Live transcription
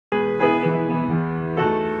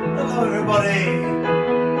Hello everybody!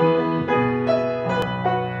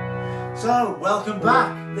 So, welcome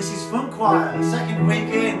back. This is Fun Choir, second week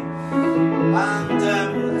in. And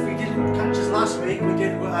if we didn't catch us last week, we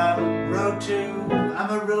did Road to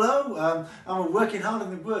Amarillo. And we're working hard on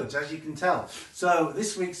the words, as you can tell. So,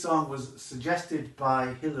 this week's song was suggested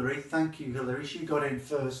by Hilary. Thank you, Hilary. She got in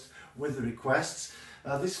first with the requests.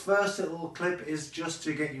 This first little clip is just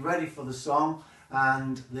to get you ready for the song.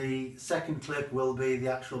 And the second clip will be the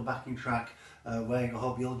actual backing track where I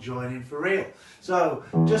hope you'll join in for real. So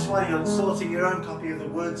just while you're sorting your own copy of the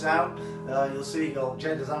words out, you'll see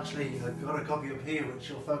Jed has actually got a copy up here which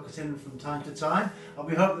you'll focus in from time to time, and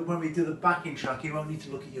we hope that when we do the backing track you won't need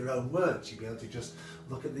to look at your own words. You'll be able to just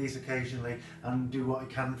look at these occasionally and do what you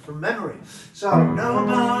can from memory. So,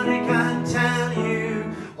 nobody can tell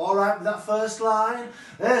you, alright with that first line,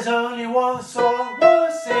 there's only one song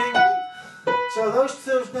worth singing. So those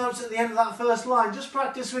notes at the end of that first line, just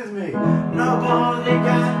practice with me. Nobody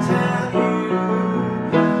can tell you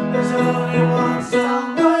there's only one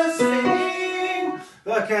song worth singing.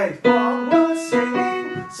 Okay, one worth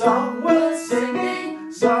singing, song worth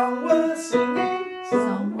singing, song worth singing,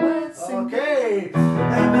 song worth singing. Okay,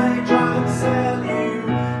 they may try and sell you,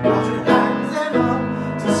 but it hangs them up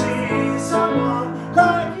to see someone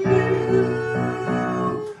like you.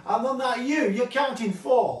 And on that you're counting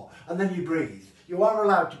 4. And then you breathe. You are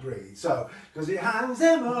allowed to breathe. So, because it hangs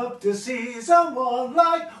them up to see someone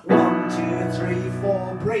like 1, 2, 3,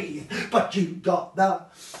 4, breathe. But you got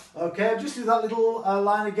that. Okay, just do that little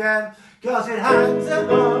line again. Because it hangs them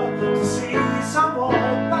up to see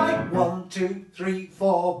someone like 1, 2, 3,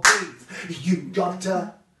 4, breathe. You got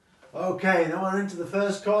to. Okay, then we're into the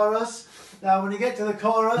first chorus. Now, when you get to the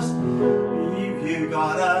chorus, you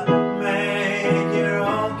gotta make your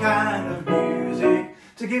own kind of music.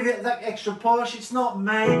 To give it that extra push, it's not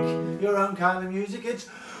make your own kind of music, it's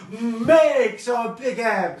make, so a big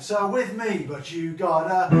M, so with me, but you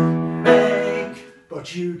gotta make,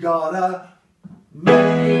 but you gotta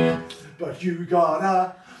make, but you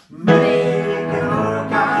gotta make your own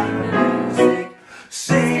kind of music,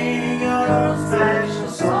 sing your own special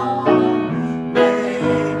song, make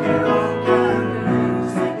your own kind of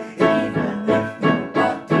music, even if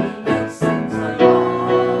nobody sings along.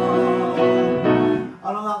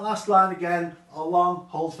 And on that last line again, along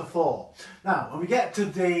holds for 4. Now, when we get to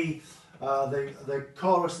the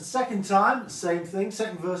chorus the second time, same thing,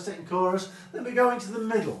 second verse, second chorus, then we go into the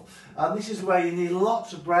middle. And this is where you need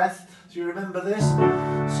lots of breath, so you remember this.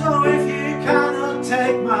 So if you cannot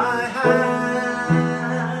take my hand,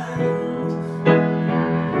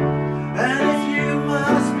 and if you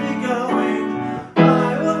must be going, I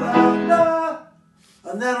will under.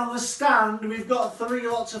 And then on the stand, we've got 3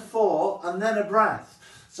 lots of 4, and then a breath.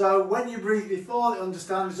 So when you breathe before the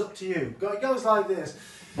understand is up to you. It goes like this.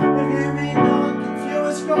 If you be not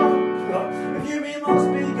confused, if you be must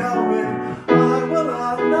be going, I will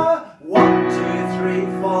under. 1, 2,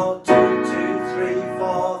 3, 4, 2, 2, 3,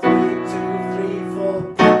 4, 3, 2, 3, 4,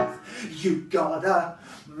 breath. You gotta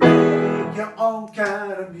make your own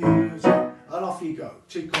kind of music. And off you go.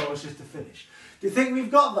 2 choruses to finish. Do you think we've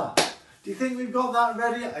got that? Do you think we've got that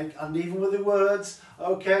ready? And even with the words?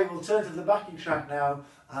 Okay, we'll turn to the backing track now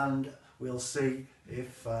and we'll see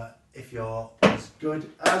if you're as good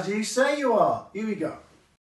as you say you are. Here we go.